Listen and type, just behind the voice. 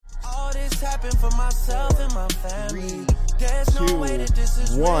rapping for myself and my family. There's no way that this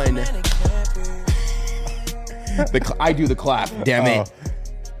is 1. real, man, it can't be. I do the clap. Damn it.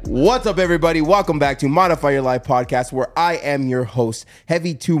 What's up, everybody? Welcome back to Modify Your Life podcast, where I am your host,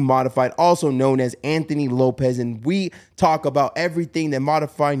 Heavy 2 Modified, also known as Anthony Lopez, and we talk about everything that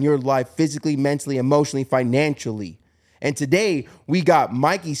modifying your life physically, mentally, emotionally, financially. And today we got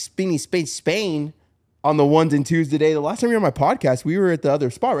Mikey Spain on the ones and twos today. The last time you were on my podcast, we were at the other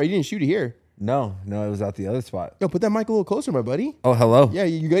spot, right? You didn't shoot it here. No, it was at the other spot. Yo, put that mic a little closer, my buddy. Oh, hello. Yeah,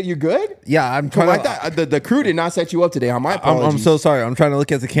 you good? You good? Yeah, I'm trying like that. The crew did not set you up today. My apologies. I'm so sorry. I'm trying to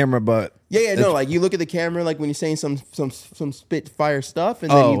look at the camera, but no, like you look at the camera, like when you're saying some spit fire stuff,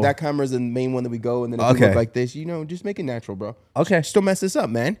 and then that camera's the main one that we go, and then if you look like this, just make it natural, bro. Okay, just don't mess this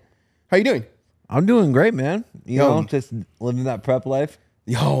up, man. How you doing? I'm doing great, man. You know, just living that prep life.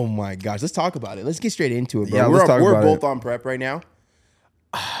 Oh my gosh, let's talk about it. Let's get straight into it, bro. Yeah, we're both on prep right now.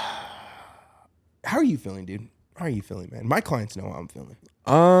 How are you feeling, dude? How are you feeling, man? My clients know how I'm feeling.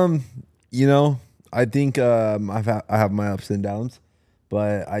 I think I have my ups and downs,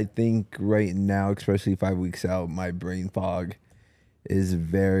 but I think right now, especially 5 weeks out, my brain fog is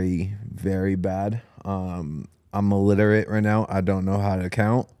very, very bad. I'm illiterate right now. I don't know how to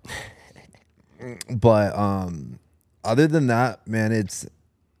count. But other than that, man,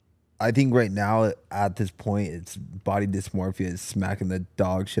 I think right now at this point, it's body dysmorphia is smacking the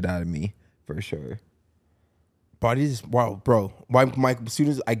dog shit out of me for sure. Wow, bro. My as soon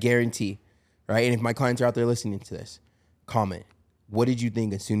as I guarantee, right? And if my clients are out there listening to this, comment. What did you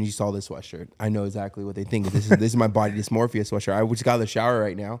think as soon as you saw this sweatshirt? I know exactly what they think. This is my body dysmorphia sweatshirt. I just got out of the shower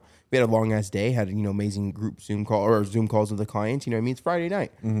right now. We had a long ass day. Had amazing group Zoom calls with the clients. You know what I mean? It's Friday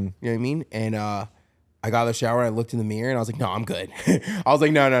night. Mm-hmm. You know what I mean? And I got out of the shower. And I looked in the mirror and I was like, no, I'm good. I was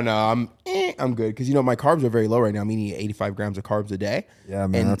like, no, I'm good because my carbs are very low right now. I'm eating 85 grams of carbs a day. Yeah,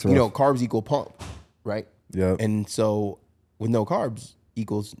 man. And that's rough. Carbs equal pump, right? Yeah. And so with no carbs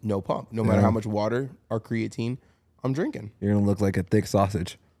equals no pump. No matter how much water or creatine I'm drinking. You're gonna look like a thick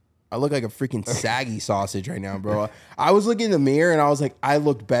sausage. I look like a freaking saggy sausage right now, bro. I was looking in the mirror and I was like, I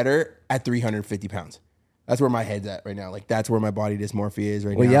look better at 350 pounds. That's where my head's at right now. Like that's where my body dysmorphia is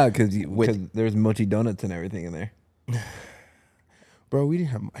right now. Well, yeah, because there's mochi donuts and everything in there. Bro, I didn't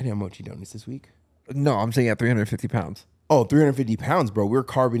have mochi donuts this week. No, I'm saying at 350 pounds. Oh, 350 pounds, bro. We're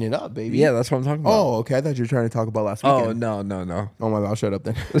carving it up, baby. Yeah, that's what I'm talking about. Oh, okay. I thought you were trying to talk about last weekend. Oh, no. Oh my God, I'll shut up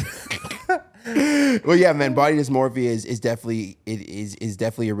then. Well, yeah, man. Body dysmorphia is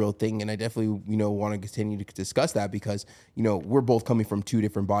definitely a real thing, and I definitely want to continue to discuss that because we're both coming from two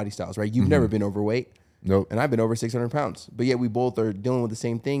different body styles, right? You've never been overweight, nope, and I've been over 600 pounds, but yet we both are dealing with the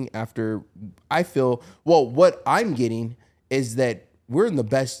same thing. After I feel what I'm getting is that we're in the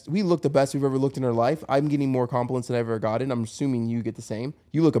best. We look the best we've ever looked in our life. I'm getting more compliments than I've ever gotten. I'm assuming you get the same.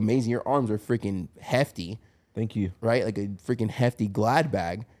 You look amazing. Your arms are freaking hefty. Thank you. Right, like a freaking hefty Glad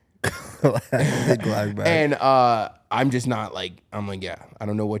bag. Glad bag. And I'm just not like, yeah, I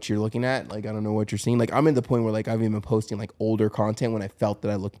don't know what you're looking at. Like, I don't know what you're seeing. Like, I'm at the point where like I've even been posting like older content when I felt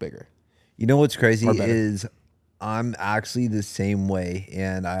that I looked bigger. You know what's crazy is I'm actually the same way,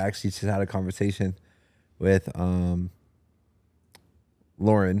 and I actually just had a conversation with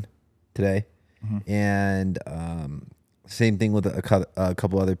Lauren today, and same thing with a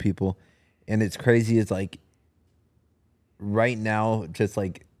couple other people, and it's crazy. It's like right now, just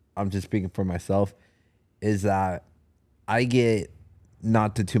like I'm just speaking for myself, is that I get,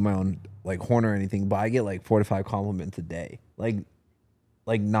 not to toot my own like horn or anything, but I get like 4 to 5 compliments a day. Like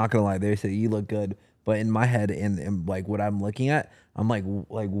not gonna lie, they say you look good, but in my head and like what I'm looking at, I'm like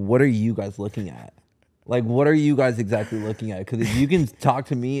what are you guys looking at? Like, what are you guys exactly looking at? Because if you can talk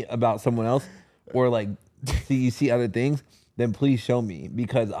to me about someone else or like see other things, then please show me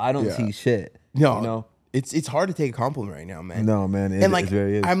because I don't see shit. No, it's hard to take a compliment right now, man. No, man, it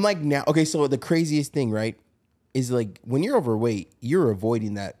really is. I'm like now. Okay, so the craziest thing, right, is like when you're overweight, you're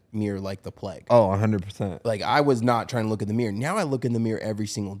avoiding that mirror like the plague. Oh, 100%. Like I was not trying to look in the mirror. Now I look in the mirror every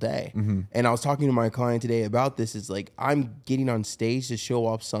single day. Mm-hmm. And I was talking to my client today about this. It's like I'm getting on stage to show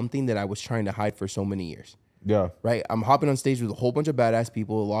off something that I was trying to hide for so many years. Yeah. Right? I'm hopping on stage with a whole bunch of badass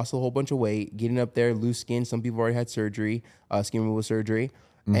people, lost a whole bunch of weight, getting up there, loose skin. Some people already had surgery, skin removal surgery.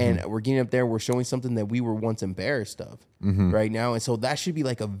 Mm-hmm. And we're getting up there, we're showing something that we were once embarrassed of right now. And so that should be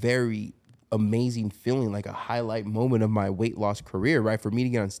like a very amazing feeling, like a highlight moment of my weight loss career, right? For me to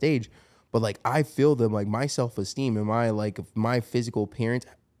get on stage. But like I feel that like my self-esteem and my physical appearance,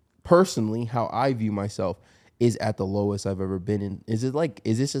 personally, how I view myself is at the lowest I've ever been in. Is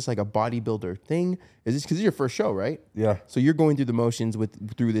this just like a bodybuilder thing? Is this because it's your first show, right? Yeah. So you're going through the motions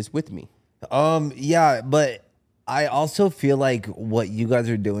through this with me. Yeah, but I also feel like what you guys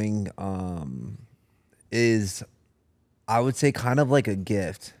are doing is, I would say, kind of like a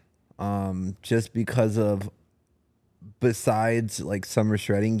gift, just because of, besides like summer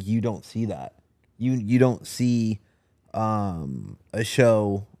shredding, you don't see that. You don't see a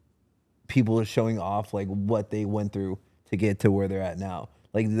show, people are showing off like what they went through to get to where they're at now.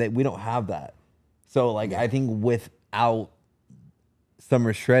 Like we don't have that. So like I think without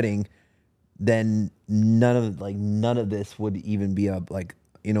summer shredding, then none of this would even be a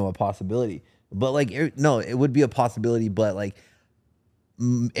possibility. But like no, it would be a possibility. But like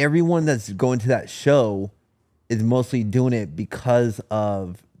everyone that's going to that show is mostly doing it because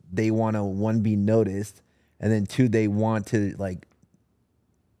of they want to, one, be noticed, and then two, they want to like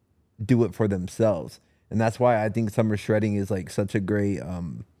do it for themselves. And that's why I think summer shredding is like such a great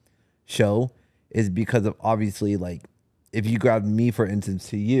show, is because of, obviously, like if you grab me, for instance,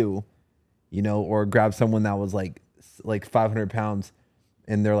 to you, or grab someone that was like 500 pounds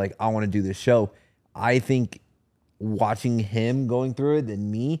and they're like, I want to do this show. I think watching him going through it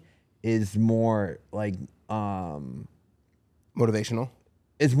than me is more like Motivational.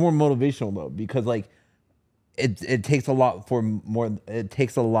 It's more motivational though, because like it takes a lot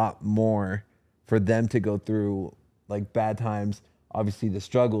more for them to go through like bad times, obviously the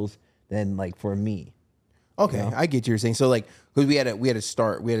struggles, than like for me. Okay, I get what you're saying. So like, because we had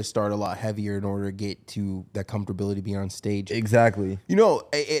to start a lot heavier in order to get to that comfortability to be on stage. Exactly. And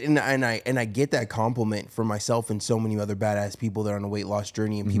I get that compliment from myself and so many other badass people that are on a weight loss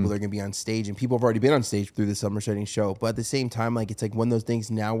journey, and people that are gonna be on stage, and people have already been on stage through the summer shredding show. But at the same time, like it's like one of those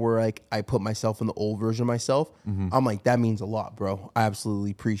things now where like I put myself in the old version of myself. I'm like, that means a lot, bro. I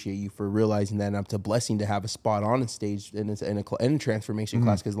absolutely appreciate you for realizing that. And it's a blessing to have a spot on a stage in a transformation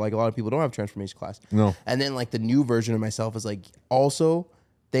class, because like a lot of people don't have transformation class. No. And then like the new version of myself is like, also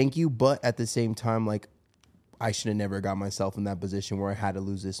thank you, but at the same time, like I should have never got myself in that position where I had to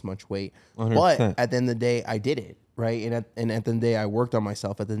lose this much weight. 100%. But at the end of the day, I did it, right? And at the end of the day, I worked on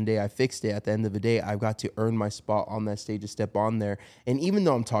myself. At the end of the day, I fixed it. At the end of the day, I've got to earn my spot on that stage to step on there. And even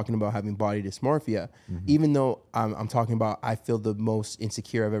though I'm talking about having body dysmorphia, even though I'm talking about I feel the most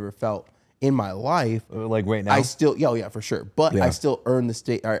insecure I've ever felt in my life, like right now, I still, yeah, for sure. But I still earn the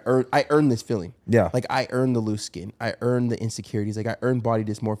state. I earn this feeling. Yeah, like I earned the loose skin. I earned the insecurities. Like I earned body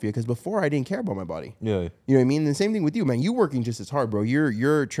dysmorphia, because before I didn't care about my body. Yeah, you know what I mean. And the same thing with you, man. You working just as hard, bro.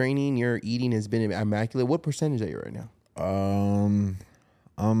 Your training, your eating has been immaculate. What percentage are you right now?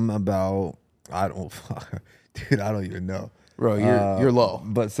 I'm about, I don't even know, bro. You're low.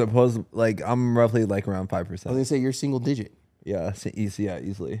 But suppose like I'm roughly like around 5%. I was gonna say you're single digit. Yeah,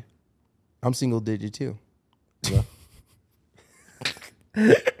 easily. I'm single digit too. Yeah.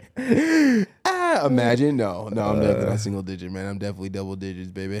 Imagine. No, I'm definitely not single digit, man. I'm definitely double digits,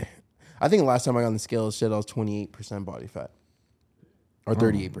 baby. I think the last time I got on the scale, I was 28% body fat. Or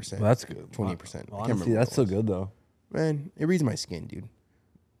 38%. Well, that's good. 28%. Honestly, that's so good though. Man, it reads my skin, dude.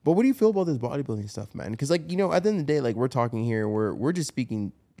 But what do you feel about this bodybuilding stuff, man? Because like, at the end of the day, like we're talking here, we're just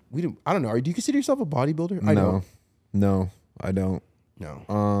speaking. I don't know. Do you consider yourself a bodybuilder? I don't. No, I don't. No,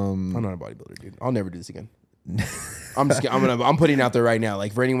 I'm not a bodybuilder, dude. I'll never do this again. I'm putting it out there right now.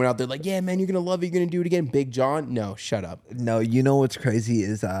 Like for anyone out there, like, yeah, man, you're gonna love it. You're gonna do it again, Big John. No, shut up. No, you know what's crazy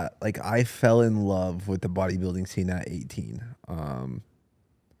is that like I fell in love with the bodybuilding scene at 18.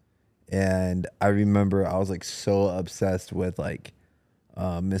 And I remember I was like so obsessed with like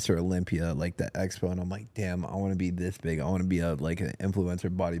Mr. Olympia, like the expo, and I'm like, damn, I want to be this big. I want to be an influencer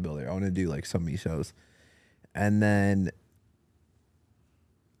bodybuilder. I want to do like so many shows, and then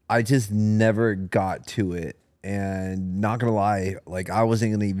I just never got to it. And not gonna lie, like I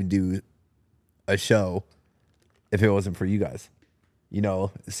wasn't gonna even do a show if it wasn't for you guys,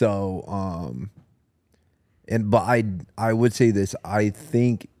 So, but I would say this. I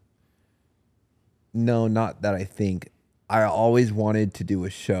think, no, not that I think. I always wanted to do a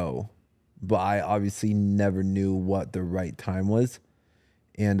show, but I obviously never knew what the right time was,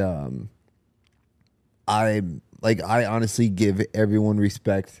 and I honestly give everyone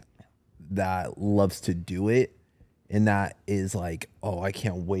respect that loves to do it, and that is like, oh, I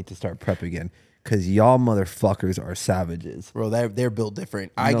can't wait to start prep again, because y'all motherfuckers are savages, bro. They're built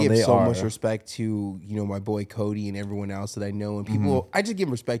different. I give so much respect to my boy Cody and everyone else that I know, and people. I just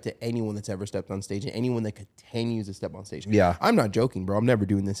give respect to anyone that's ever stepped on stage and anyone that continues to step on stage. Yeah, I'm not joking, bro. I'm never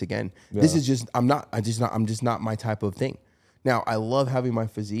doing this again. Yeah. This is just I'm just not my type of thing. Now, I love having my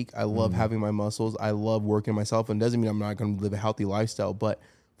physique. I love having my muscles. I love working myself, and doesn't mean I'm not going to live a healthy lifestyle. But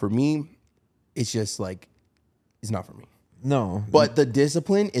for me, it's just like, it's not for me. No. But the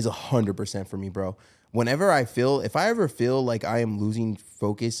discipline is 100% for me, bro. Whenever if I ever feel like I am losing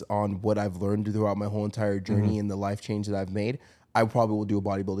focus on what I've learned throughout my whole entire journey and the life change that I've made, I probably will do a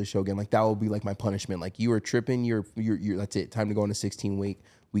bodybuilding show again. Like that will be like my punishment. Like you are tripping, you're that's it. Time to go on a 16-week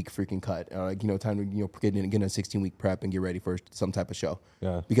freaking cut. Time to get in a 16-week prep and get ready for some type of show.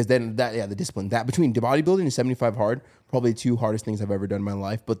 Yeah. Because then the discipline that between bodybuilding and 75 hard, probably the two hardest things I've ever done in my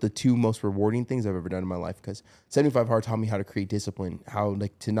life, but the two most rewarding things I've ever done in my life. Because 75 hard taught me how to create discipline, how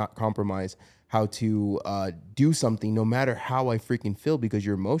like to not compromise, how to do something no matter how I freaking feel, because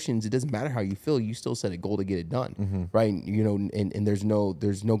your emotions, it doesn't matter how you feel, you still set a goal to get it done, right? And there's no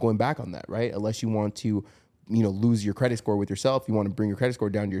going back on that, right? Unless you want to, lose your credit score with yourself, you want to bring your credit score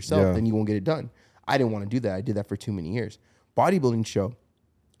down to yourself, then you won't get it done. I didn't want to do that. I did that for too many years. Bodybuilding show,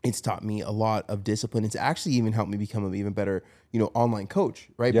 it's taught me a lot of discipline. It's actually even helped me become an even better, online coach,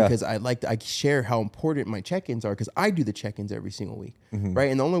 right? Yeah. Because I share how important my check-ins are, because I do the check-ins every single week, right?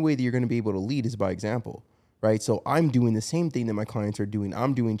 And the only way that you're going to be able to lead is by example, right? So I'm doing the same thing that my clients are doing.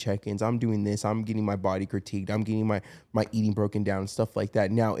 I'm doing check-ins. I'm doing this. I'm getting my body critiqued. I'm getting my eating broken down and stuff like that.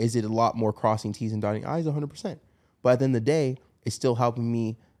 Now, is it a lot more crossing T's and dotting I's? 100%. But at the end of the day, it's still helping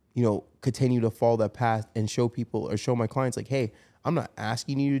me, continue to follow that path and show people or show my clients like, hey, I'm not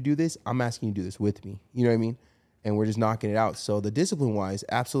asking you to do this. I'm asking you to do this with me. You know what I mean? And we're just knocking it out. So the discipline-wise,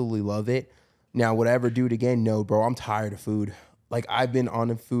 absolutely love it. Now, would I ever do it again? No, bro. I'm tired of food. Like, I've been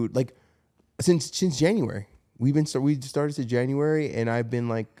on a food, like, since January. We started since January, and I've been,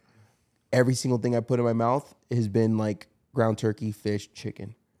 like, every single thing I put in my mouth has been, like, ground turkey, fish,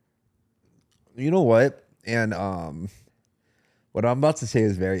 chicken. You know what? And what I'm about to say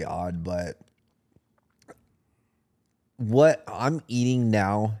is very odd, but what I'm eating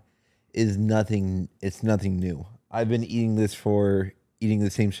now is nothing. It's nothing new. I've been eating the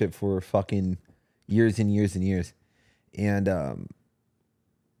same shit for fucking years and years and years. And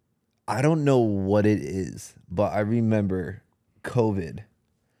I don't know what it is, but I remember COVID.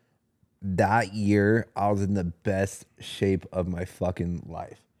 That year, I was in the best shape of my fucking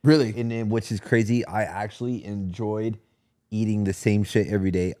life. Really? And which is crazy. I actually enjoyed eating the same shit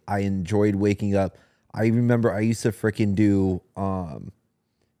every day. I enjoyed waking up. I remember I used to freaking do,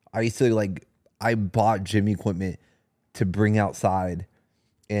 I bought gym equipment to bring outside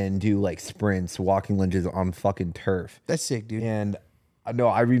and do like sprints, walking lunges on fucking turf. That's sick, dude. And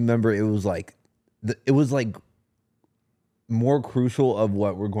I remember it was like more crucial of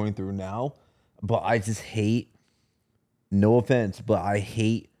what we're going through now. But I just hate, no offense, but I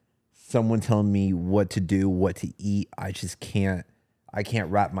hate someone telling me what to do, what to eat. I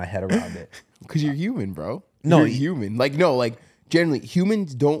can't wrap my head around it. Because you're human, bro. No, you're human. Generally,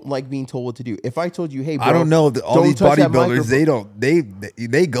 humans don't like being told what to do. If I told you, hey, bro, I don't know. All these bodybuilders,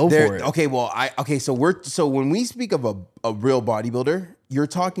 they go for it. Okay, so when we speak of a real bodybuilder, you're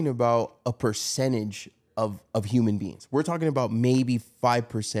talking about a percentage of human beings. We're talking about maybe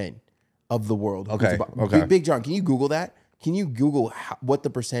 5% of the world. Okay. Big John, can you Google that? Can you Google what the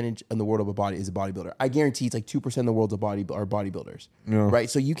percentage in the world of a body is a bodybuilder? I guarantee it's like 2% of the world's are bodybuilders, right?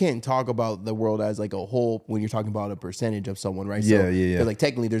 So you can't talk about the world as like a whole when you're talking about a percentage of someone, right? Yeah. Like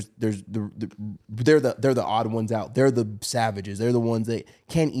technically, they're the odd ones out. They're the savages. They're the ones that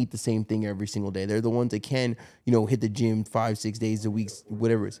can eat the same thing every single day. They're the ones that can hit the gym 5-6 days a week,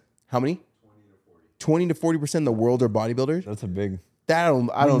 whatever it is. How many? 20 to 40% of the world are bodybuilders. That's a big. That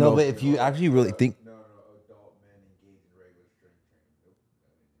I don't know. But if you actually really think.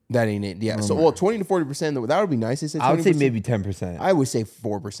 That ain't it. Yeah. 20 to 40%. That would be nice. I would say maybe 10%. I would say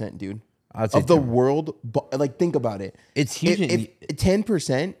 4%, dude. I'd say of the world, like think about it. It's huge. If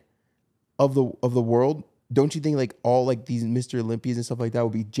 10% of the world, don't you think like all like these Mr. Olympias and stuff like that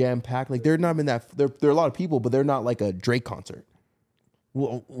would be jam packed? Like they're not in that. There are a lot of people, but they're not like a Drake concert.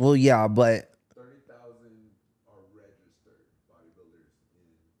 Well, yeah, but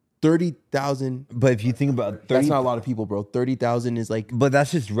 30,000. But if you think about that's not a lot of people, bro. 30,000 is like. But that's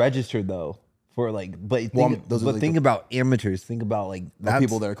just registered though. For like, think about amateurs. Think about like the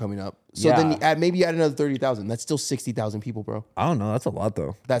people that are coming up. So then maybe add another 30,000. That's still 60,000 people, bro. I don't know. That's a lot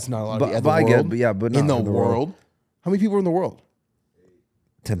though. That's not a lot. But I get, but yeah, but in the world, how many people are in the world?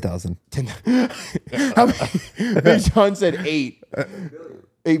 10,000. Big John said 8.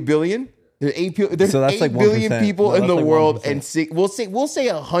 8 billion. There's 8 people. There's so 8 like billion people in the like world, 1%. and we'll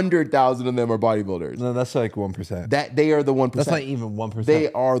say 100,000 of them are bodybuilders. No, that's like 1%. That they are the 1%. That's not even 1%.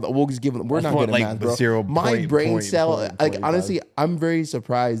 They are. We'll just give them. We're not good at math, bro. My brain cell. Honestly, I'm very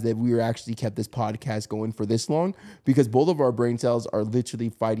surprised that we were actually kept this podcast going for this long, because both of our brain cells are literally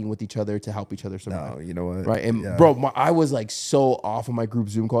fighting with each other to help each other survive. No, you know what? Right, and bro, I was like so off on my group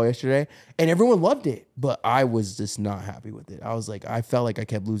Zoom call yesterday, and everyone loved it, but I was just not happy with it. I was like, I felt like I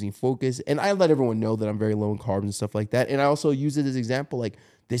kept losing focus. And I let everyone know that I'm very low in carbs and stuff like that. And I also use it as an example, like,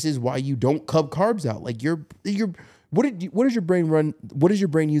 this is why you don't cut carbs out. Like what does your brain run? What does your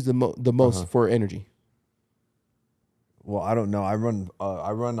brain use the most for energy? Well, I don't know. I run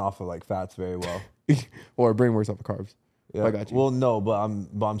off of like fats very well. Or our brain works off of carbs. Yeah. I got you. Well, no, but I'm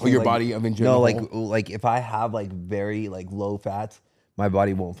saying your like, body, I mean, general. no, like if I have like very like low fats, my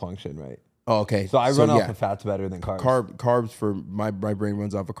body won't function right. Oh, okay. So I run off of fats better than carbs. Carbs for my brain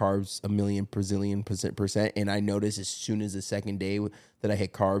runs off of carbs a million bazillion percent. And I noticed as soon as the second day that I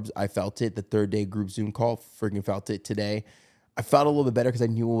hit carbs, I felt it. The third day group Zoom call, freaking felt it today. I felt a little bit better because I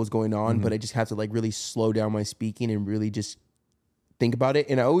knew what was going on, but I just have to like really slow down my speaking and really just think about it.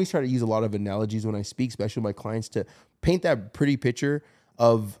 And I always try to use a lot of analogies when I speak, especially with my clients, to paint that pretty picture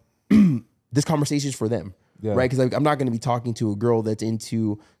of this conversation is for them. Yeah. Right, because I'm not going to be talking to a girl that's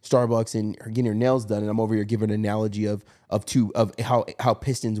into Starbucks and getting her nails done, and I'm over here giving an analogy of how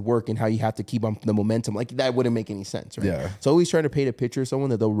pistons work and how you have to keep on the momentum. Like that wouldn't make any sense, right? Yeah. So always trying to paint a picture of someone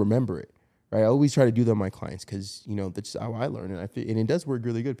that they'll remember it, right? I always try to do that with my clients because that's how I learn, and it does work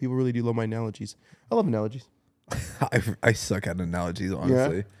really good. People really do love my analogies. I love analogies. I suck at analogies,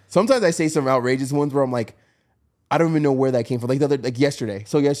 honestly. Yeah. Sometimes I say some outrageous ones where I'm like, I don't even know where that came from. Like yesterday.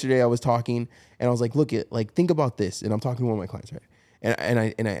 So yesterday I was talking and I was like, think about this. And I'm talking to one of my clients, right?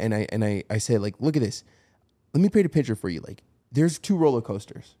 And I said, like, look at this. Let me paint a picture for you. Like, there's 2 roller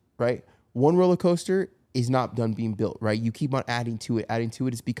coasters, right? One roller coaster is not done being built, right? You keep on adding to it.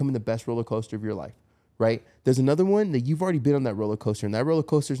 It's becoming the best roller coaster of your life, right? There's another one that you've already been on that roller coaster, and that roller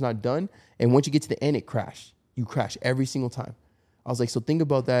coaster is not done. And once you get to the end, it crashed. You crash every single time. I was like, so think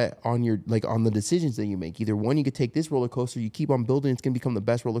about that on on the decisions that you make. Either one, you could take this roller coaster, you keep on building, it's going to become the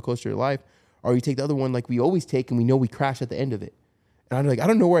best roller coaster of your life, or you take the other one like we always take and we know we crash at the end of it. And I'm like, I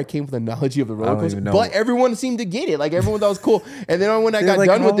don't know where I came with the analogy of the roller coaster, but everyone seemed to get it. Like everyone thought it was cool. And then when I got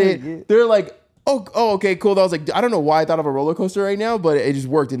done with it, they're like, oh, okay, cool. I was like, I don't know why I thought of a roller coaster right now, but it just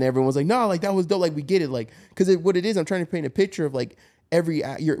worked. And everyone was like, no, like that was dope. Like we get it. Like, because what it is, I'm trying to paint a picture of like,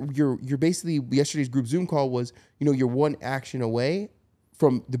 you're basically, yesterday's group Zoom call was, you're one action away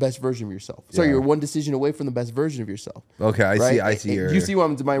from the best version of yourself. So you're one decision away from the best version of yourself. Okay, I see. You see where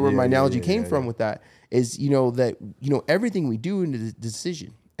my analogy came from with that is, that everything we do in the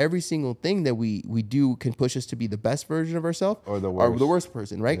decision, every single thing that we do can push us to be the best version of ourselves or the worst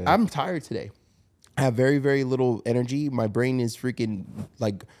person, right? Yeah. I'm tired today. I have very, very little energy. My brain is freaking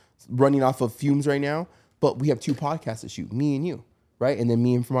like running off of fumes right now, but we have 2 podcasts to shoot, me and you. Right? And then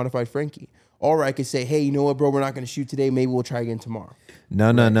me and Modified Frankie. Or I could say, hey, you know what, bro? We're not going to shoot today. Maybe we'll try again tomorrow. No.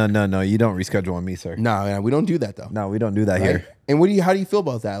 You don't reschedule on me, sir. No, we don't do that, though. No, we don't do that here. And how do you feel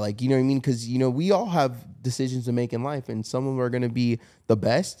about that? Like, you know what I mean? Because, we all have decisions to make in life. And some of them are going to be the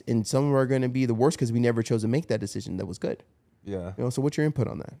best. And some of them are going to be the worst because we never chose to make that decision that was good. Yeah. So what's your input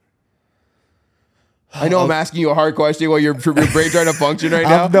on that? I know I'm asking you a hard question while your brain trying to function right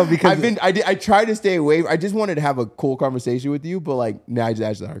now. No, because I tried to stay away. I just wanted to have a cool conversation with you, but like now I just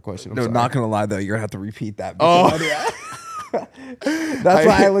asked the hard question. I'm not gonna lie though, you're gonna have to repeat that. That's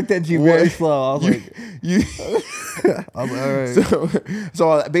why I looked at you very slow. I was like, all right.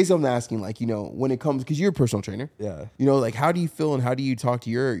 So basically I'm asking, like, when it comes, because you're a personal trainer. Yeah. Like how do you feel and how do you talk to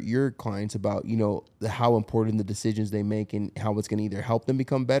your clients about, how important the decisions they make and how it's going to either help them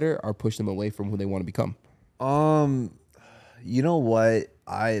become better or push them away from who they want to become? You know what?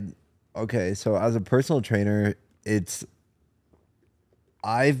 So as a personal trainer,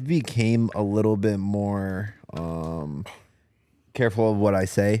 I've became a little bit more, careful of what I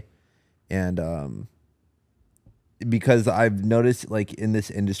say, and because I've noticed, like, in this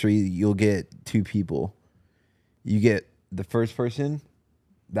industry, you'll get 2 people. You get the first person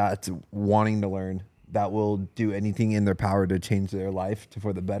that's wanting to learn, that will do anything in their power to change their life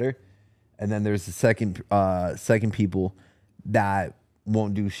for the better, and then there's the second people that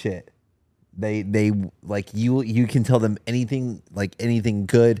won't do shit. They like you can tell them anything, like anything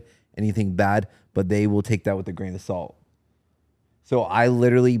good, anything bad, but they will take that with a grain of salt. So I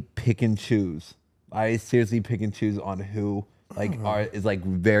literally pick and choose. I seriously pick and choose on who is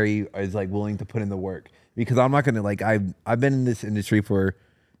willing to put in the work, because I'm not gonna I've been in this industry for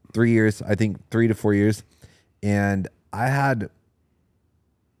 3 years, I think 3 to 4 years, and I had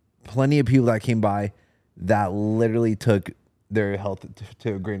plenty of people that came by that literally took their health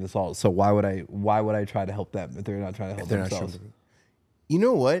to a grain of salt. So why would I try to help them if they're not trying to help themselves? You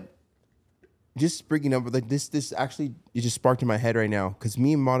know what? Just bringing up like this actually, it just sparked in my head right now, because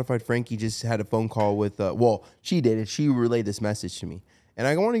me and Modified Frankie just had a phone call with she did it. She relayed this message to me, and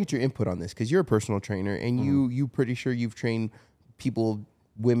I want to get your input on this because you're a personal trainer and you pretty sure you've trained people,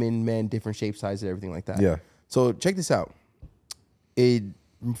 women, men, different shape, sizes, everything like that. Yeah. So check this out.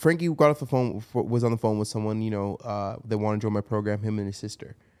 Frankie got off the phone, was on the phone with someone, that wanted to join my program, him and his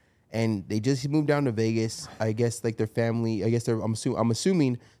sister. And they just moved down to Vegas. I guess like their family, I'm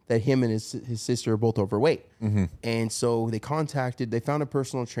assuming that him and his sister are both overweight. Mm-hmm. And so they found a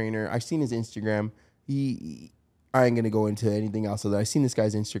personal trainer. I've seen his Instagram. I ain't going to go into anything else. So I've seen this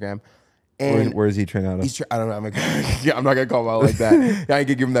guy's Instagram. And where is he training out of? I don't know. I'm not going to call him out like that. I ain't going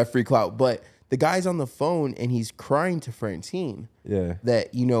to give him that free clout. But the guy's on the phone and he's crying to Francine. Yeah.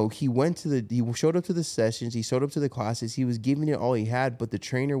 That, he showed up to the sessions, he showed up to the classes, he was giving it all he had, but the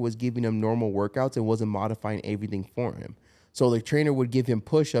trainer was giving him normal workouts and wasn't modifying everything for him. So the trainer would give him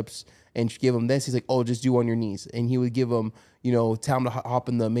push-ups and give him this. He's like, oh, just do on your knees. And he would give him, tell him to hop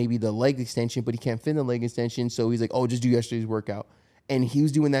in maybe the leg extension, but he can't fit in the leg extension. So he's like, oh, just do yesterday's workout. And he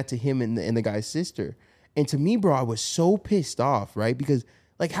was doing that to him and the guy's sister. And to me, bro, I was so pissed off, right? Because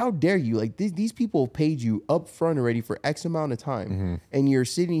like, how dare you? Like, these people paid you up front already for X amount of time. And you're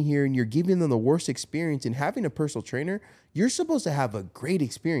sitting here and you're giving them the worst experience. And having a personal trainer, you're supposed to have a great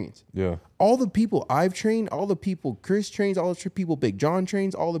experience. Yeah. All the people I've trained, all the people Chris trains, all the people Big John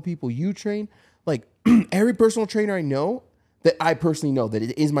trains, all the people you train, like every personal trainer I know that I personally know that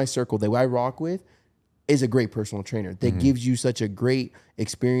it is my circle that I rock with is a great personal trainer that gives you such a great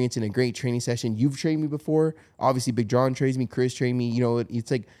experience and a great training session. You've trained me before. Obviously, Big John trains me. Chris trained me.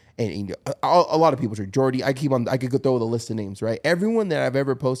 It's like, and a lot of people train. Jordy, I could go through the list of names, right? Everyone that I've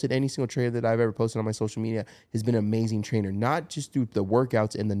ever posted, any single trainer that I've ever posted on my social media has been an amazing trainer, not just through the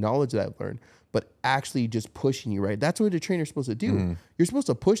workouts and the knowledge that I've learned, but actually just pushing you, right? That's what the trainer's supposed to do. You're supposed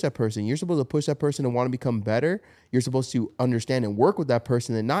to push that person. You're supposed to push that person to want to become better. You're supposed to understand and work with that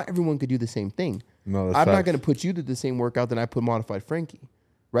person, and not everyone could do the same thing. No, I'm not going to put you to the same workout that I put Modified Frankie,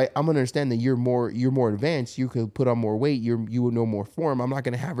 right? I'm going to understand that you're more advanced. You could put on more weight. You would know more form. I'm not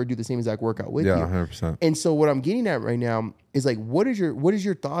going to have her do the same exact workout with you. Yeah, 100%. And so what I'm getting at right now is like, what is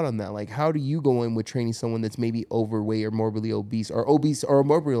your thought on that? Like, how do you go in with training someone that's maybe overweight or morbidly obese or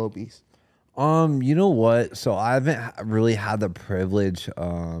morbidly obese? You know what? So I haven't really had the privilege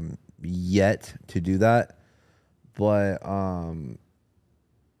yet to do that, but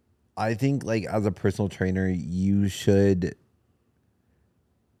I think like as a personal trainer, you should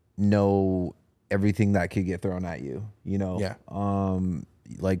know everything that could get thrown at you. Yeah.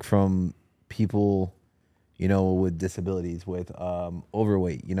 Like from people, with disabilities, with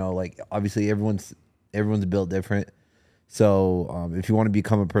overweight. Like obviously everyone's built different. So if you want to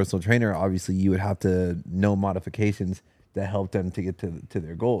become a personal trainer, obviously you would have to know modifications that help them to get to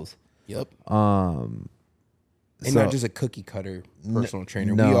their goals. Yep. And not just a cookie cutter personal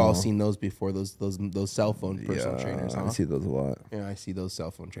trainer. no. We all seen those before. Those cell phone personal trainers. Huh? I see those a lot. Yeah, I see those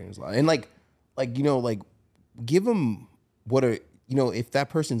cell phone trainers a lot. And like give them if that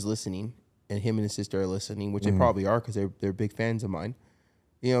person's listening and him and his sister are listening, which they probably are because they're big fans of mine.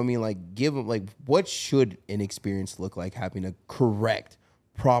 You know what I mean? Like, give them, like, what should an experience look like having a correct,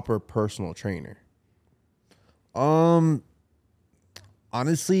 proper personal trainer?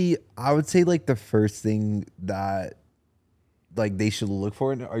 Honestly, I would say, like, the first thing that, like, they should look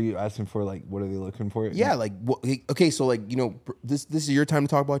for, are you asking for, like, what are they looking for? Yeah, like, okay, so, like, this is your time to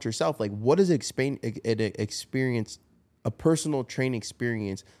talk about yourself. Like, what does a personal training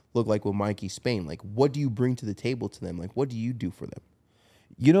experience look like with Mikey Spain? Like, what do you bring to the table to them? Like, what do you do for them?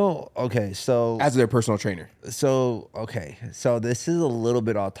 Okay, so as their personal trainer. So this is a little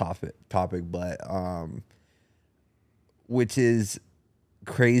bit off topic, but which is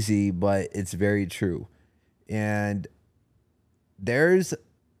crazy, but it's very true. And there's,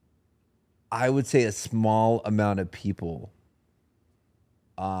 I would say, a small amount of people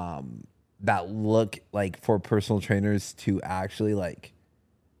that look like for personal trainers to actually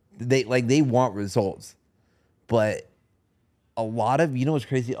they want results, but a lot of, what's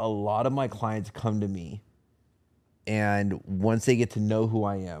crazy? A lot of my clients come to me, and once they get to know who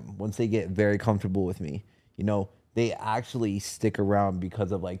I am, once they get very comfortable with me, they actually stick around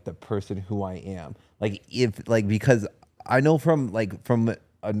because of like the person who I am. Because I know from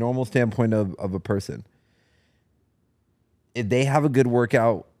a normal standpoint of a person, if they have a good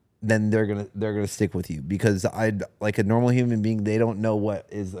workout, then they're gonna stick with you, because like a normal human being, they don't know what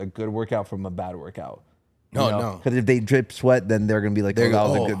is a good workout from a bad workout. No. Because if they drip sweat, then they're gonna be like, that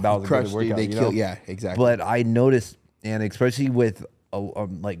was a good workout. They kill, yeah, exactly. But I noticed, and especially with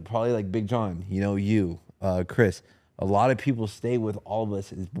probably like Big John, you, Chris, a lot of people stay with all of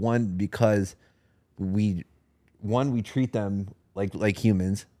us is because we treat them like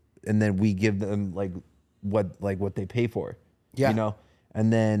humans, and then we give them what they pay for. Yeah.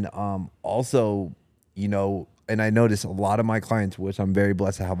 And then also, and I notice a lot of my clients, which I'm very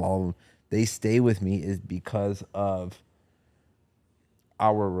blessed to have all of them, they stay with me is because of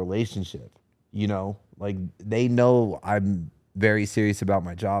our relationship. You know, like they know I'm very serious about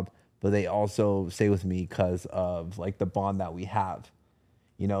my job, but they also stay with me because of like the bond that we have.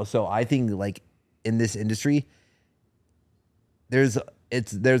 You know, so I think like in this industry, there's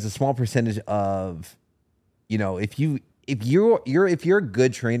a small percentage of, you know, if you're a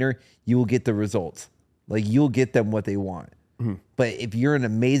good trainer, you will get the results. Like you'll get them what they want. But if you're an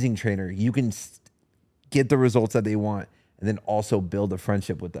amazing trainer, you can get the results that they want and then also build a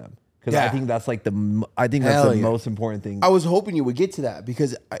friendship with them. Because I think that's like the most important thing. I was hoping you would get to that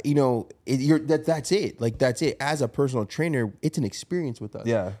because you know that's it. Like that's it. As a personal trainer, it's an experience with us.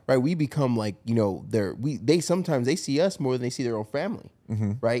 Yeah. Right. We become like, you know, they sometimes they see us more than they see their own family.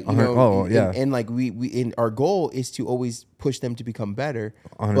 Right. You know. And like we our goal is to always push them to become better,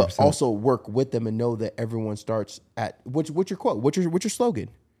 100%. But also work with them and know that everyone starts at what's your quote? What's your slogan?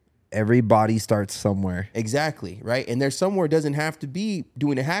 Everybody starts somewhere. Exactly, right? And there's somewhere it doesn't have to be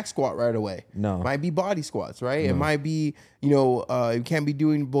doing a hack squat right away. No. It might be body squats, right? No. It might be, you know, you can't be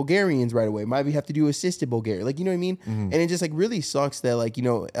doing Bulgarians right away. It might be have to do assisted Bulgarian. Like, you know what I mean? And it just like really sucks that like, you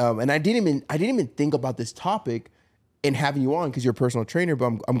know, and I didn't even think about this topic in having you on because you're a personal trainer,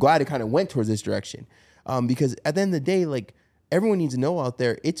 but I'm glad it kind of went towards this direction. Because at the end of the day, like, everyone needs to know out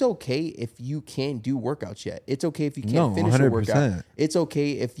there, it's okay if you can't do workouts yet. It's okay if you can't finish a workout. It's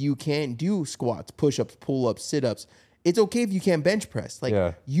okay if you can't do squats, push-ups, pull-ups, sit-ups. It's okay if you can't bench press.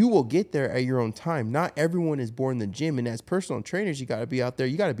 Like, you will get there at your own time. Not everyone is born in the gym. And as personal trainers, you got to be out there.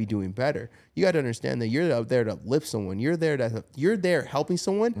 You got to be doing better. You got to understand that you're out there to lift someone. You're there helping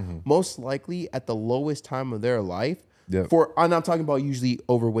someone, most likely at the lowest time of their life. And I'm talking about usually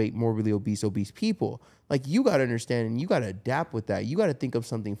overweight, morbidly obese people. Like, you got to understand and you got to adapt with that. You got to think of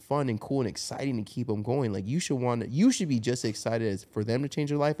something fun and cool and exciting to keep them going. Like, you should be just excited as for them to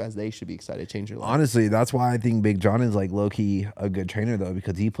change their life as they should be excited to change their life. Honestly, that's why I think Big John is like low-key a good trainer though,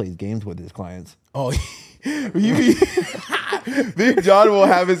 because he plays games with his clients. Oh, Big John will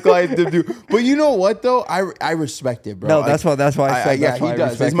have his clients to do. But you know what though? I respect it, bro. No, that's why I said yeah, he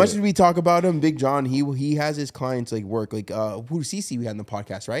does. As much as we talk about him, Big John, he has his clients like work. Like who Cece we had in the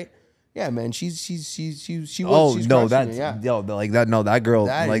podcast, right? Yeah, man, she was. That girl,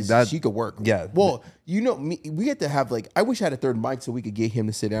 like that, she could work. Yeah. Well, you know, we get to have like, I wish I had a third mic so we could get him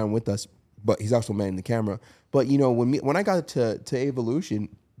to sit down with us, but he's also manning the camera. But you know, when I got to Evolution,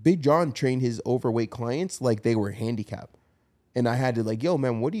 Big John trained his overweight clients like they were handicapped, and I had to like, yo,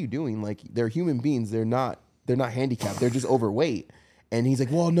 man, what are you doing? Like, they're human beings. They're not handicapped. They're just overweight. And he's like,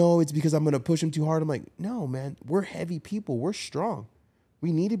 well, no, it's because I'm gonna push them too hard. I'm like, no, man, we're heavy people. We're strong.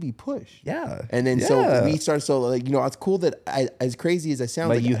 We need to be pushed. Yeah. And then so we start, so like, you know, it's cool that as crazy as I sound,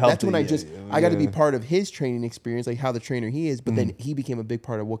 like that's when I got to be part of his training experience, like how the trainer he is. But then he became a big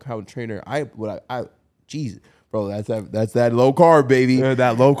part of what kind of trainer Jesus, bro, that's that low carb, baby.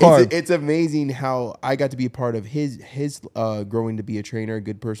 That low carb. It's amazing how I got to be a part of his growing to be a trainer, a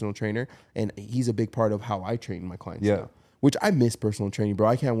good personal trainer. And he's a big part of how I train my clients now. Which I miss personal training, bro.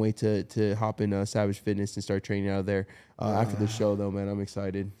 I can't wait to hop in Savage Fitness and start training out there after the show, though, man. I'm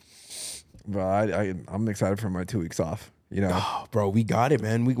excited. Bro, I'm excited for my 2 weeks off. You know, bro, we got it,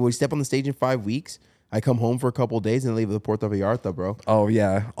 man. We step on the stage in 5 weeks. I come home for a couple of days and leave the Puerto Vallarta, bro. Oh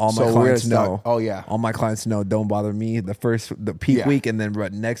yeah, all my clients know. Oh yeah, all my clients know. Don't bother me the peak week, and then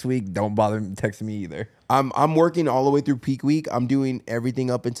next week, don't bother texting me either. I'm working all the way through peak week. I'm doing everything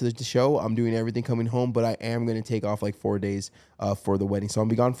up into the show. I'm doing everything coming home, but I am gonna take off like 4 days for the wedding. So I'm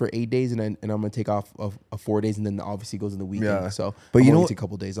gonna be gone for 8 days, and I'm gonna take off of 4 days, and then obviously goes in the weekend. Yeah. So, but you know, take a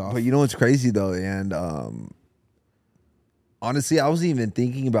couple of days off. But you know what's crazy though, and honestly, I wasn't even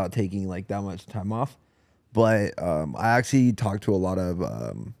thinking about taking like that much time off. But I actually talked to a lot of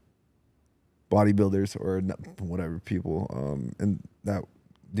bodybuilders or whatever people and that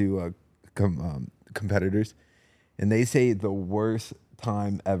do competitors, and they say the worst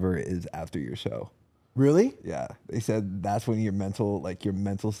time ever is after your show. Really? Yeah, they said that's when your mental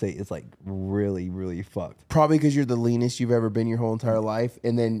state is like really, really fucked. Probably because you're the leanest you've ever been your whole entire life,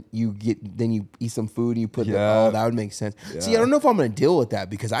 and then you eat some food and you put that would make sense. Yeah. See, I don't know if I'm gonna deal with that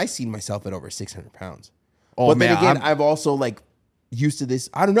because I seen myself at over 600 pounds. Oh, but then again, I've also like used to this.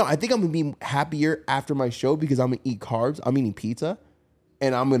 I don't know. I think I'm gonna be happier after my show because I'm gonna eat carbs. I'm eating pizza,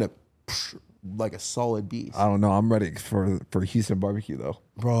 and I'm gonna like a solid beast. I don't know. I'm ready for Houston barbecue though,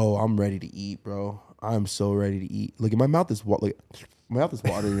 bro. I'm ready to eat, bro. I'm so ready to eat. Look, my mouth is watering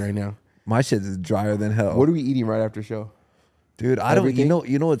right now. My shit is drier than hell. What are we eating right after show, dude? I don't.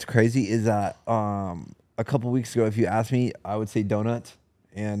 You know what's crazy is that a couple weeks ago, if you asked me, I would say donuts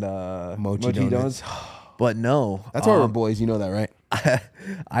and mochi donuts. But no. That's why we're boys. You know that, right?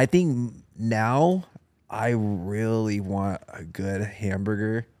 I think now I really want a good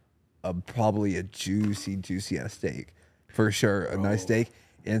hamburger, probably a juicy ass steak, for sure. A nice steak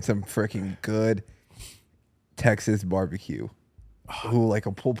and some freaking good Texas barbecue. Ooh, like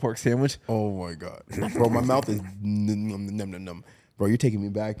a pulled pork sandwich. Oh my god, bro, my mouth is num. Bro, you're taking me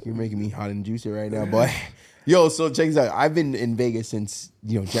back. You're making me hot and juicy right now, boy. Yo, so check this out. I've been in Vegas since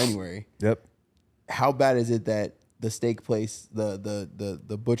January. Yep. How bad is it that the steak place,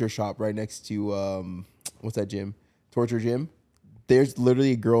 the butcher shop right next to what's that gym? Torture Gym. There's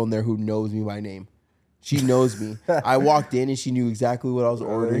literally a girl in there who knows me by name. She knows me. I walked in and she knew exactly what I was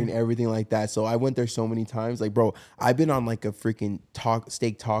ordering, everything like that. So I went there so many times. Like, bro, I've been on like a freaking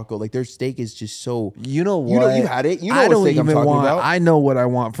steak taco. Like, their steak is just so. You know what? You had it. You know I what don't steak I'm even talking want. about. I know what I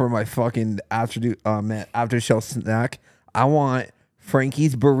want for my fucking after show snack. I want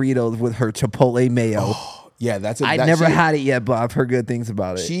Frankie's burritos with her Chipotle mayo. Yeah, I never had it yet, but I've heard good things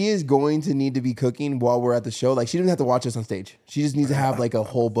about it. She is going to need to be cooking while we're at the show. Like, she doesn't have to watch us on stage. She just needs to have like a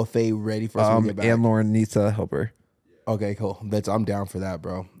whole buffet ready for us when we get back. And Lauren needs to help her. Okay, cool. I'm down for that,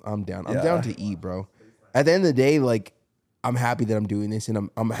 bro. I'm down. I'm down to eat, bro. At the end of the day, like, I'm happy that I'm doing this,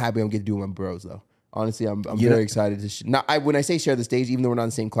 and I'm happy I'm getting to do it with my bros, though. Honestly, I'm very excited to. When I say share the stage, even though we're not in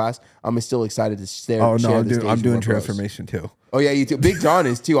the same class, I'm still excited to share. Oh no, share the stage I'm doing with my bros. transformation too. Oh yeah, you too. Big John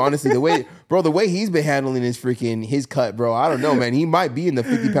is too. Honestly, the way he's been handling his cut, bro. I don't know, man. He might be in the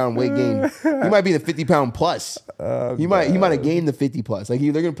 50-pound weight gain. He might be in the 50-pound plus. He might have gained the 50 plus. Like,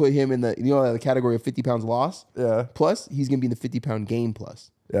 they're gonna put him in the category of 50 pounds loss. Yeah. Plus, he's gonna be in the 50-pound gain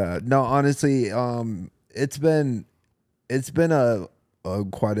plus. Yeah. No, honestly, it's been a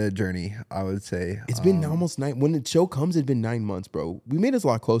quite a journey, I would say. It's been almost 9. When the show comes, it's been 9 months, bro. We made us a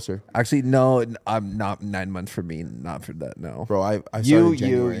lot closer. Actually, no, I'm not 9 months for me. Not for that. No, bro. I started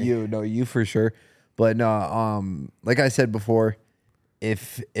January. You for sure. But no, like I said before,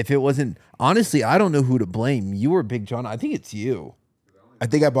 if it wasn't, honestly, I don't know who to blame. You or Big John. I think it's you. I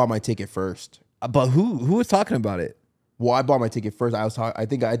think I bought my ticket first. But who was talking about it? Well, I bought my ticket first. I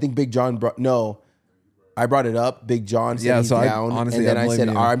think Big John brought no. I brought it up. Big John said he's down, and then I said,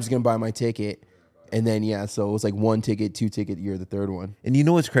 I'm just gonna buy my ticket, and then so it was like 1 ticket, 2 ticket. You're the third one. And you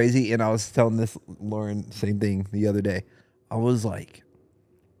know what's crazy? And I was telling this Lauren same thing the other day. I was like,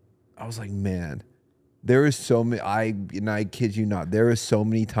 man, there is so many. I kid you not, there is so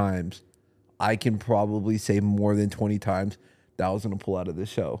many times I can probably say more than 20 times that I was gonna pull out of this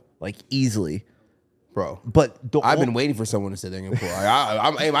show, like easily. Bro, but I've been waiting for someone to sit there and pull.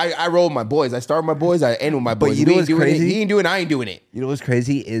 I roll with my boys. I start with my boys. I end with my boys. But you know what's crazy? He ain't doing it. I ain't doing it. You know what's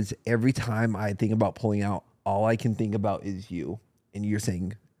crazy is every time I think about pulling out, all I can think about is you. And you're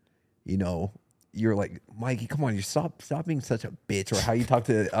saying, you're like, Mikey, come on, you stop being such a bitch. Or how you talk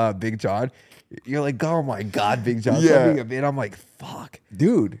to Big John. You're like, oh my God, Big John. Stop being a bitch. I'm like, fuck,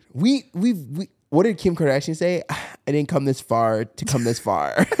 dude. We what did Kim Kardashian say? I didn't come this far to come this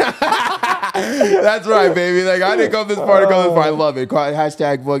far. That's right, baby. Like, I didn't come this far to come this far. I love it.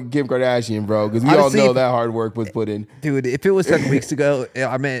 Hashtag fucking Kim Kardashian, bro. Because we honestly, all know that hard work was put in. Dude, if it was 10 weeks ago,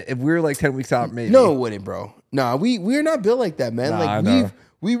 I mean, if we were like 10 weeks out, maybe. No, it wouldn't, bro. Nah, we're not built like that, man. Like,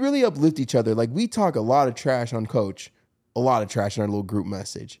 we really uplift each other. Like, we talk a lot of trash on Coach. A lot of trash in our little group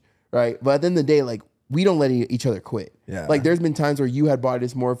message, right? But at the end of the day, like, we don't let each other quit. Yeah. Like, there's been times where you had bought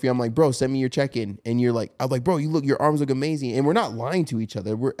Dysmorphia. I'm like, bro, send me your check-in. And you're like, I'm like, bro, your arms look amazing. And we're not lying to each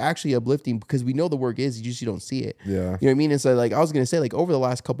other. We're actually uplifting because we know the work is, you don't see it. Yeah. You know what I mean? And so, like, I was going to say, like, over the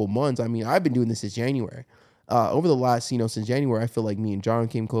last couple months, I mean, I've been doing this since January. Over the last, since January, I feel like me and John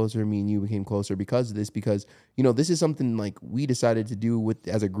came closer, me and you became closer because of this, because, this is something like we decided to do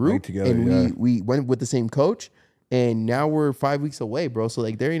as a group together, and we went with the same coach, and now we're 5 weeks away, bro. So,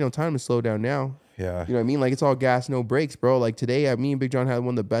 like, there ain't no time to slow down now. Yeah. You know what I mean? Like, it's all gas, no brakes, bro. Like, today, me and Big John had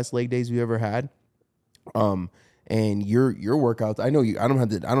one of the best leg days we ever had. And your workouts, I know I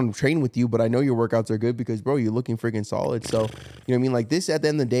don't train with you, but I know your workouts are good because, bro, you're looking freaking solid. So, you know what I mean? Like, this, at the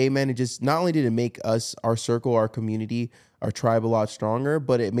end of the day, man, it just, not only did it make us, our circle, our community, our tribe a lot stronger,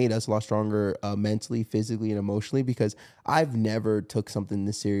 but it made us a lot stronger mentally, physically, and emotionally, because I've never took something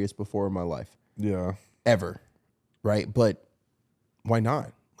this serious before in my life. Yeah. Ever. Right? But why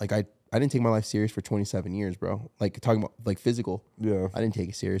not? Like, I didn't take my life serious for 27 years, bro. Like, talking about, like, physical. Yeah. I didn't take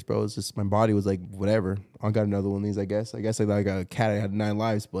it serious, bro. It's just, my body was like, whatever. I got another one of these, I guess. I guess like a cat, I had 9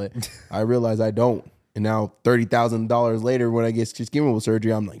 lives, but I realized I don't. And now, $30,000 later, when I get skin removal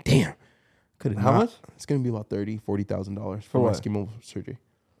surgery, I'm like, damn. How much? It's going to be about $40,000 for my skin removal surgery.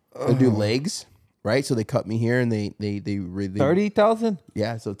 They do legs, right? So they cut me here, and they really... 30,000?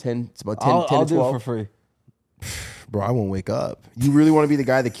 Yeah, so 10, it's about 10 to 12. I'll do it for free. Bro, I won't wake up. You really want to be the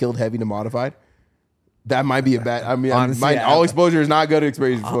guy that killed Heavy to Modified? That might be a bad. I mean, Honestly, all exposure is not good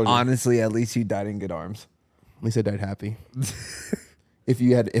exposure. Honestly, at least you died in good arms. At least I died happy.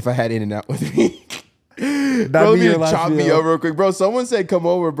 If I had In-N-Out with me. That'd Bro, be let your me last chop me meal. up real quick, bro. Someone said, "Come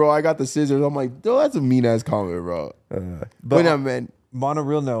over, bro. I got the scissors." I'm like, "Yo, that's a mean ass comment, bro." But no, man. On a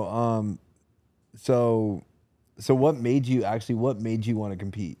real note, so what made you want to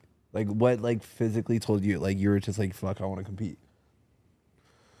compete? Like, what like physically told you like you were just like, fuck, I want to compete?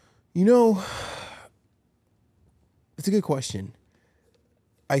 You know, it's a good question.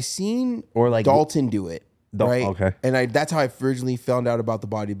 I seen Or like Dalton do it, right? Okay. And that's how I originally found out about the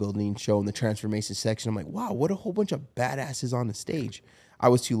bodybuilding show and the transformation section. I'm like, wow, what a whole bunch of badasses on the stage. I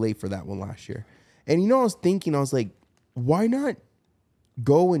was too late for that one last year. And you know, I was thinking, I was like, why not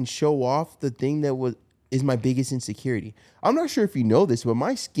go and show off the thing that is my biggest insecurity? I'm not sure if you know this, but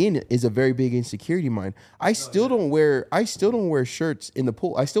my skin is a very big insecurity of mine. I still don't wear shirts in the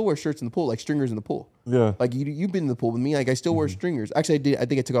pool. I still wear shirts in the pool, like stringers in the pool. Yeah. Like you've been in the pool with me. Like I still wear stringers. Actually, I did. I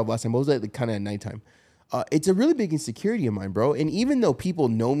think I took off last time. But it was like kind of at nighttime. It's a really big insecurity of mine, bro. And even though people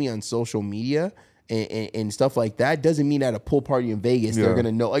know me on social media and stuff like that, doesn't mean at a pool party in Vegas they're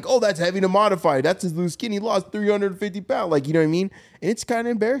gonna know, like, oh, that's heavy to modify. That's his loose skin. He lost 350 pounds. Like, you know what I mean? And it's kind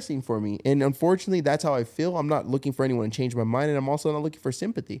of embarrassing for me. And unfortunately, that's how I feel. I'm not looking for anyone to change my mind, and I'm also not looking for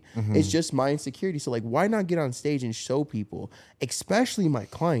sympathy. It's just my insecurity. So like, why not get on stage and show people, especially my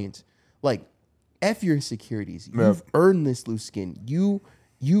clients, like, F your insecurities. You've earned this loose skin. You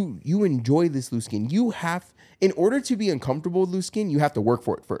enjoy this loose skin. You have, in order to be uncomfortable with loose skin, you have to work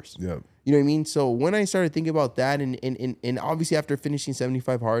for it first. Yeah. You know what I mean? So when I started thinking about that, and obviously after finishing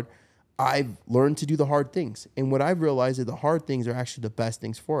 75 hard, I've learned to do the hard things. And what I've realized is the hard things are actually the best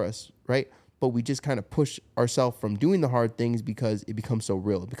things for us, right? But we just kind of push ourselves from doing the hard things because it becomes so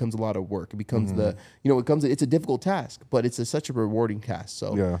real. It becomes a lot of work. It becomes it's a difficult task, but it's such a rewarding task.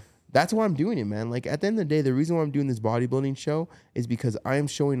 So that's why I'm doing it, man. Like, at the end of the day, the reason why I'm doing this bodybuilding show is because I am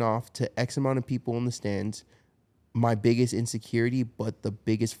showing off to X amount of people in the stands my biggest insecurity, but the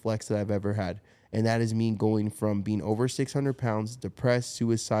biggest flex that I've ever had. And that is me going from being over 600 pounds, depressed,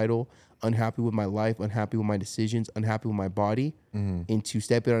 suicidal, unhappy with my life, unhappy with my decisions, unhappy with my body, into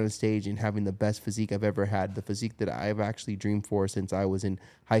stepping on a stage and having the best physique I've ever had, the physique that I've actually dreamed for since I was in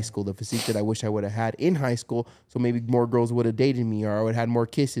high school, the physique that I wish I would have had in high school, so maybe more girls would have dated me, or I would have had more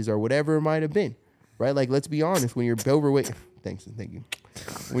kisses, or whatever it might have been, right? Like, let's be honest, when you're overweight, thank you.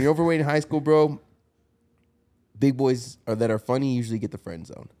 When you're overweight in high school, bro, big boys that are funny usually get the friend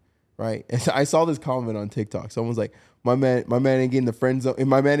zone, right? And so I saw this comment on TikTok. Someone's like, my man ain't getting the friend zone, and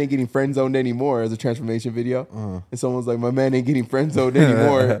my man ain't getting friend zoned anymore, as a transformation video. And someone's like, my man ain't getting friend zoned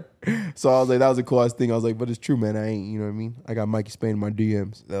anymore. So I was like, that was a cool ass thing. I was like, but it's true, man. I ain't, you know what I mean? I got Mikey Spain in my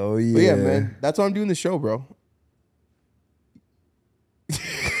DMs. Oh yeah. But yeah, man, that's why I'm doing the show, bro.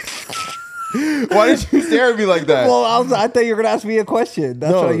 Why did you stare at me like that? Well, I thought you were gonna ask me a question.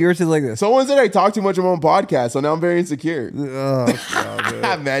 That's why you were just like this. Someone said I talk too much on my own podcast, so now I'm very insecure. Oh,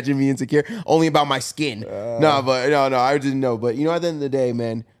 God, Imagine me insecure only about my skin. No, I didn't know. But you know, at the end of the day,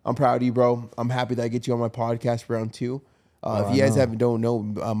 man, I'm proud of you, bro. I'm happy that I get you on my podcast for round 2. If you guys don't know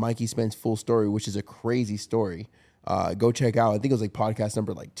Mikey Spain's full story, which is a crazy story, go check out. I think it was like podcast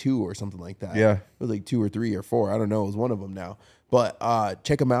number like 2 or something like that. Yeah, it was like 2 or 3 or 4. I don't know. It was one of them now. But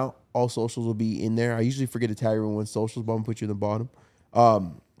check them out. All socials will be in there. I usually forget to tag everyone's socials, but I'm gonna put you in the bottom.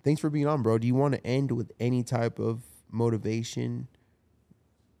 Thanks for being on, bro. Do you want to end with any type of motivation,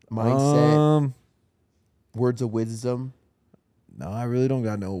 mindset, words of wisdom? No, I really don't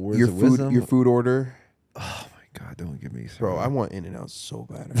got no words of wisdom. Your food order. Oh my God, don't give me Bro, I want In-N-Out so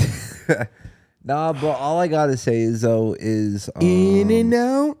bad. Nah, bro, all I gotta say is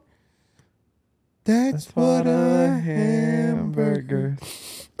In-N-Out. That's what a hamburger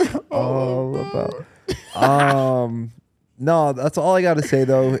all about. No, that's all I gotta say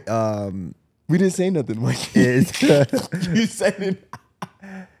though. We didn't say nothing, Mike. You said it.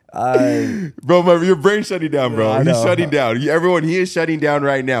 Bro, your brain's shutting down, bro. He's shutting down. Everyone, he is shutting down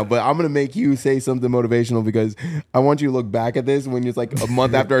right now. But I'm gonna make you say something motivational because I want you to look back at this when it's like a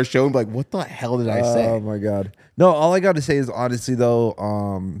month after our show and be like, "What the hell did I say?" Oh my God. No, all I got to say is honestly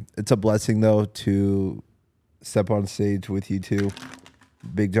though, it's a blessing though to step on stage with you two,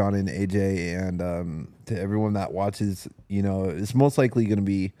 Big John and AJ, and to everyone that watches. You know, it's most likely gonna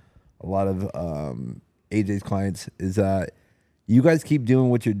be a lot of AJ's clients. Is that you guys keep doing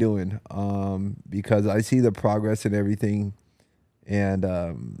what you're doing, because I see the progress and everything,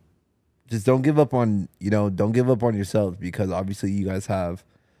 and just don't give up on don't give up on yourselves, because obviously you guys have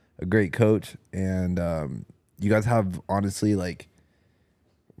a great coach, and you guys have honestly like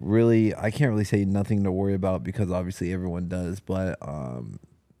really, I can't really say nothing to worry about because obviously everyone does, but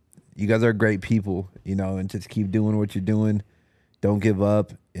you guys are great people, you know, and just keep doing what you're doing. Don't give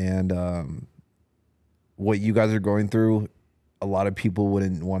up. And what you guys are going through, a lot of people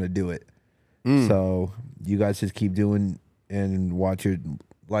wouldn't want to do it. So you guys just keep doing and watch your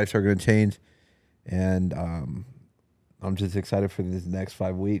lives are going to change. And I'm just excited for this next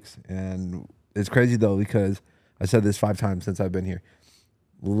 5 weeks. And it's crazy, though, because I said this 5 times since I've been here.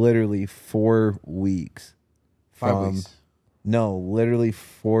 Literally 4 weeks. 5 weeks? No, literally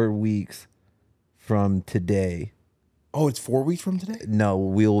 4 weeks from today. Oh, it's 4 weeks from today? No,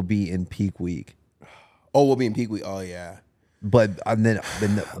 we'll be in peak week. Oh, we'll be in peak week. Oh, yeah. But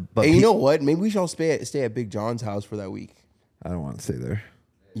Hey, you know what? Maybe we should all stay at Big John's house for that week. I don't want to stay there.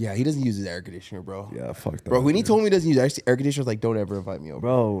 Yeah, he doesn't use his air conditioner, bro. Yeah, fuck that. Bro, when he told me he doesn't use air conditioner, I was like, don't ever invite me over.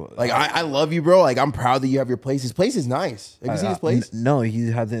 Bro. Like, I love you, bro. Like, I'm proud that you have your place. His place is nice. Have you seen his place? No, he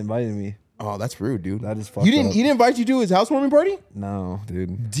hasn't invited me. Oh, that's rude, dude. That is fucked You didn't up. He didn't invite you to his housewarming party? No,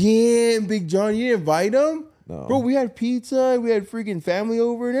 dude. Damn, Big John, you didn't invite him? No. Bro, we had pizza, we had freaking family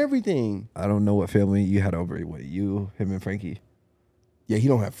over and everything. I don't know what family you had over. What, you, him, and Frankie? Yeah, he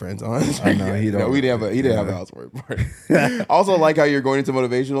don't have friends on. I know, he don't. No, he didn't have a housewarming party. I also like how you're going into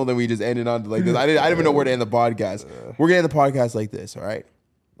motivational, then we just ended on like this. I didn't even know where to end the podcast. We're gonna end the podcast like this, all right?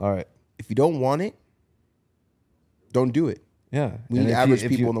 All right. If you don't want it, don't do it. Yeah. We And need if average you- if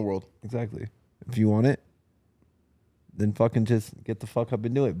people you- in the world. Exactly. If you want it, then fucking just get the fuck up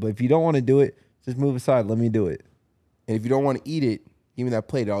and do it. But if you don't want to do it, just move aside. Let me do it. And if you don't want to eat it, give me that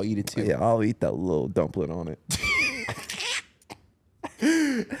plate. I'll eat it too. Yeah, I'll eat that little dumpling on it.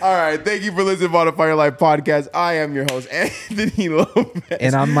 All right. Thank you for listening to the Fire Life Podcast. I am your host, Anthony Lopez.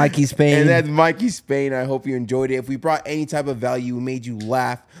 And I'm Mikey Spain. And that's Mikey Spain. I hope you enjoyed it. If we brought any type of value, made you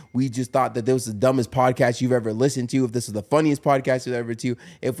laugh, we just thought that this was the dumbest podcast you've ever listened to. If this is the funniest podcast you've ever to,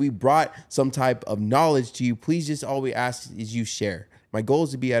 if we brought some type of knowledge to you, please just all we ask is you share. My goal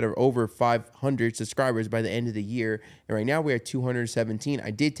is to be at over 500 subscribers by the end of the year. And right now we're at 217. I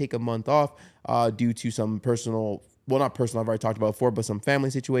did take a month off due to some personal, well, not personal, I've already talked about before, but some family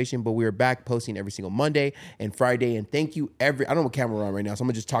situation. But we are back posting every single Monday and Friday. And thank you I don't know what camera we're on right now, so I'm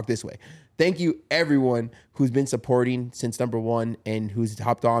gonna just talk this way. Thank you everyone who's been supporting since number one and who's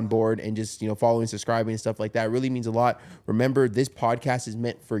hopped on board and just, following, subscribing and stuff like that. It really means a lot. Remember, this podcast is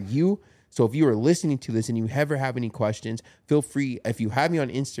meant for you. So if you are listening to this and you ever have any questions, feel free, if you have me on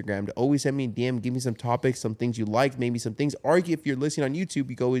Instagram, to always send me a DM, give me some topics, some things you like, maybe some things. Or if you're listening on YouTube,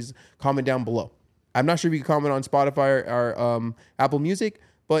 you can always comment down below. I'm not sure if you can comment on Spotify or Apple Music,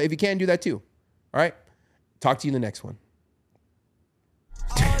 but if you can, do that too. All right? Talk to you in the next one.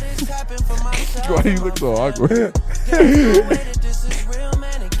 Why do you look so awkward?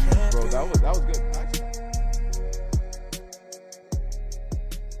 Bro, that was good.